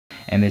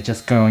and they're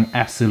just going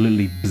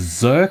absolutely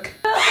berserk.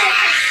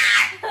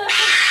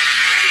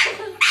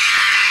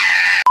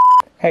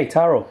 Hey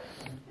Taro,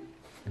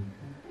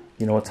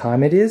 you know what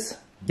time it is?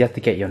 You have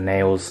to get your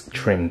nails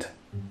trimmed.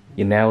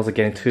 Your nails are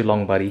getting too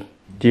long, buddy.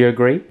 Do you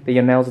agree that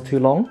your nails are too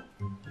long?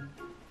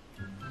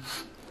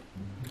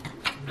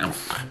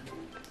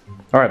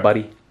 Alright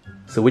buddy,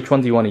 so which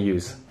one do you want to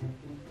use?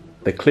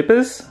 The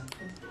clippers?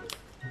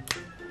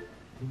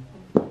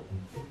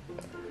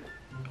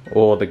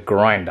 Or the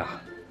grinder?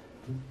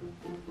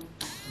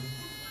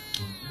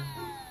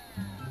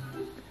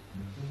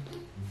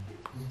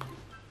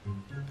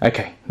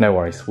 Okay, no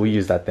worries, we'll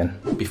use that then.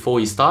 Before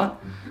you start,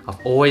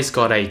 I've always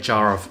got a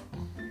jar of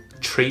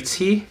treats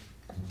here.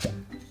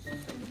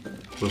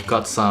 We've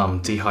got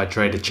some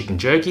dehydrated chicken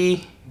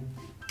jerky.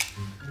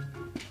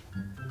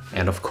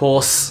 And of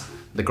course,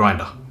 the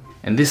grinder.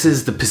 And this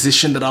is the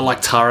position that I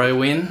like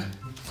Taro in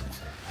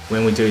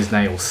when we do his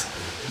nails.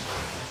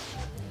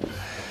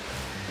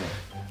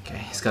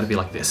 Okay, it's gotta be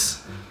like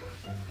this.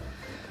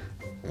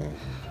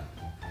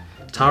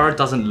 Taro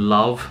doesn't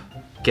love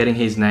getting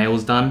his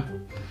nails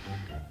done.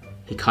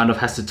 He kind of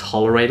has to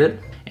tolerate it,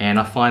 and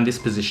I find this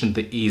position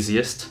the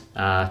easiest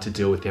to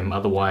deal with him.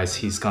 Otherwise,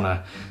 he's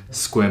gonna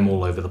squirm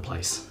all over the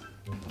place.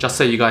 Just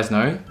so you guys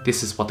know,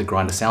 this is what the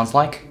grinder sounds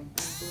like.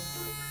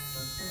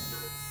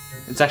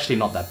 It's actually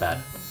not that bad.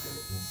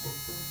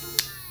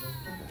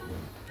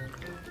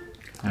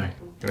 Alright,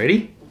 you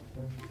ready?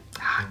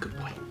 Ah, good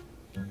boy.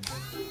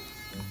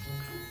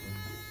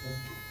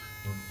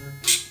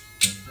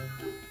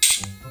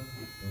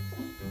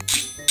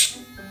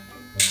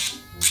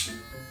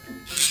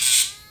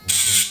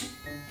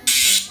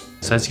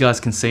 So as you guys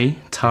can see,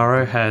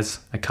 Taro has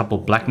a couple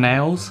black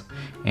nails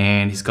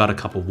and he's got a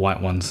couple white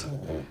ones.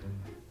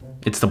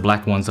 It's the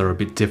black ones that are a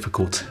bit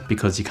difficult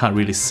because you can't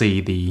really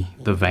see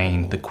the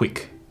vein, the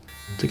quick.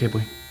 It's okay,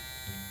 boy.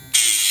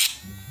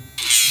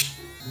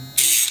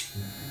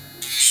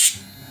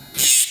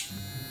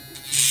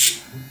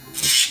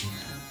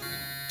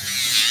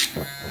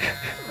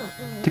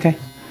 It's okay.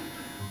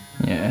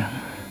 Yeah,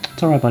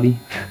 it's alright buddy.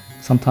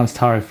 Sometimes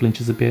Taro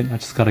flinches a bit. I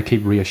just gotta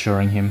keep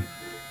reassuring him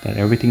that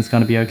everything's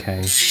gonna be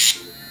okay.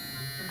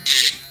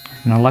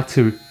 And I like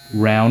to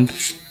round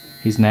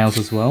his nails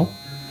as well,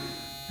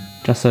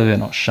 just so they're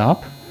not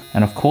sharp.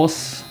 And of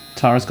course,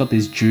 Taro's got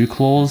these dew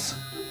claws.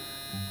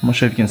 I'm not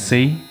sure if you can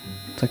see.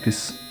 It's like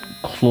this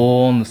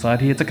claw on the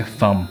side here. It's like a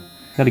thumb.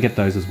 Gotta get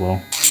those as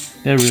well.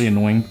 They're really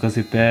annoying because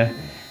if they're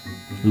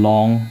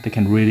long, they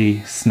can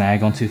really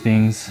snag onto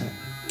things.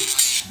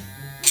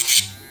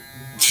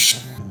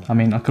 I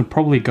mean, I could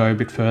probably go a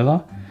bit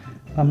further,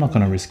 but I'm not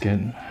gonna risk it.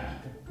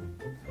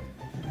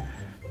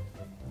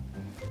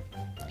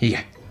 Here you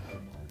go.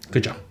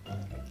 Good job.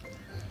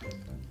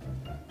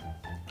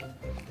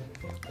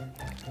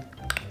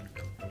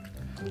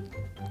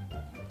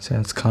 So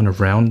it's kind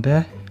of round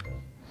there.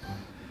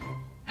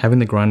 Having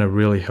the grinder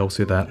really helps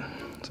with that.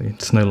 So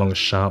it's no longer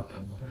sharp.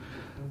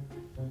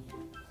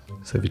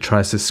 So if it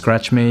tries to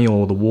scratch me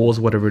or the walls,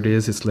 whatever it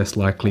is, it's less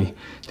likely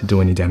to do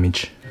any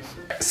damage.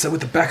 So with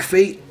the back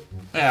feet,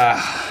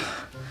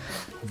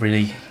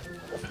 really,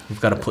 we've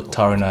got to put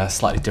Taro in a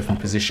slightly different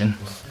position.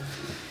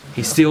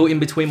 He's still in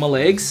between my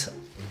legs.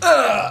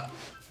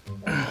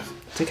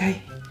 It's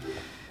okay.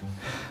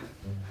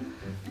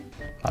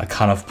 I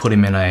kind of put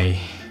him in a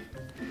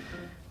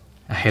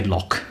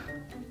headlock.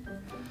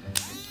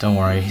 Don't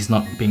worry, he's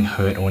not being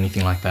hurt or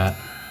anything like that.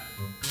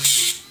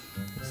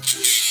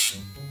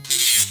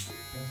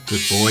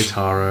 Good boy,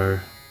 Taro.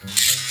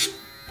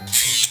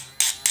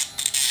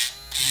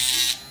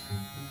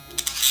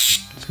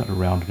 Just got to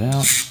round it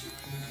out.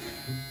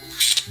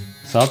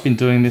 So I've been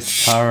doing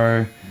this to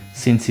Taro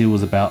since he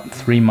was about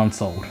 3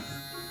 months old.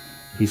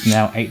 He's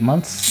now 8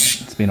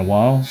 months. It's been a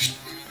while.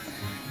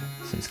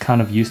 So he's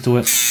kind of used to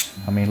it.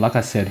 I mean, like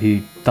I said,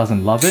 he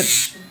doesn't love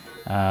it,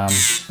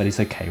 but he's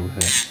okay with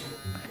it.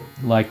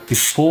 Like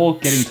before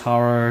getting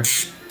Taro,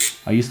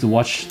 I used to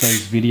watch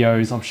those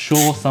videos. I'm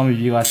sure some of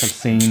you guys have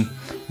seen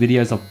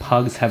videos of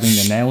pugs having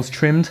their nails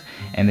trimmed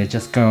and they're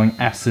just going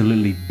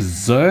absolutely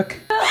berserk.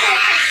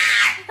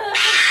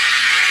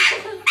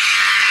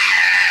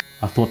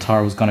 I thought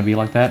Taro was gonna be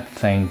like that.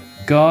 Thank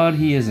God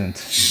he isn't.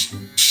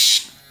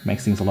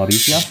 Makes things a lot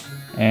easier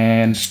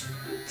and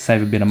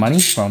save a bit of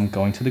money from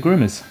going to the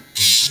groomers.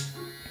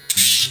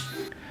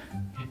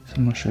 So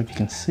I'm not sure if you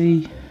can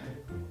see.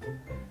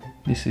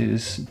 This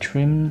is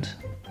trimmed.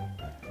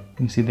 You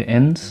can see the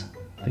ends.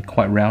 They're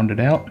quite rounded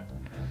out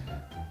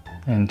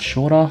and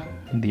shorter.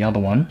 The other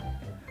one,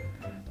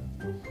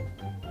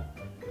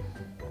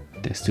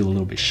 they're still a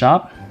little bit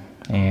sharp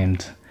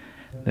and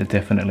they're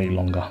definitely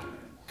longer.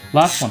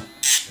 Last one.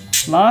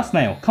 Last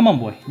nail. Come on,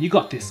 boy. You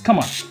got this. Come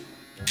on.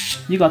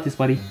 You got this,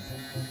 buddy.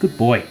 Good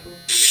boy.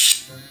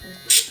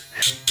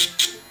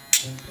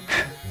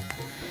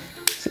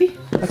 See?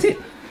 That's it.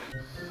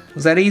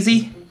 Was that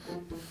easy?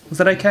 Was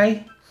that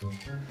okay?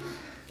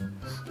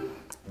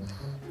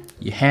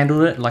 You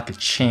handled it like a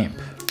champ.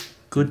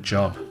 Good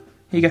job.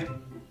 Here you go.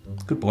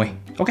 Good boy.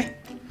 Okay.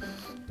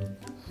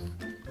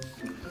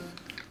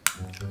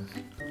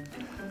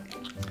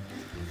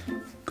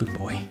 Good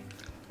boy.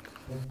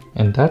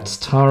 And that's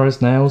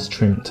Taro's nails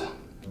trimmed.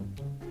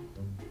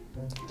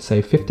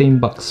 Save 15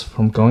 bucks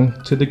from going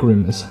to the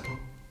groomers.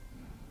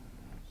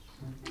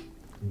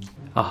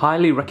 I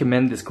highly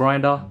recommend this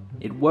grinder.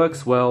 It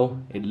works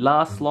well, it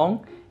lasts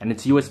long, and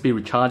it's USB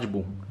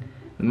rechargeable.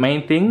 The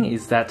main thing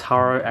is that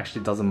Taro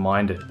actually doesn't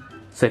mind it.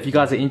 So if you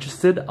guys are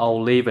interested,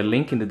 I'll leave a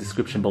link in the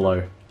description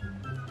below.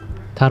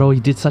 Taro, you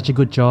did such a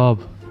good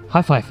job.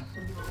 High five.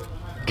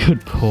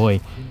 Good boy.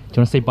 Do you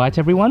want to say bye to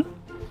everyone?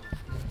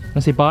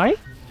 Want to say bye?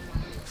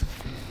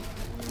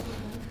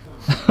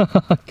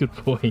 Good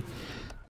boy.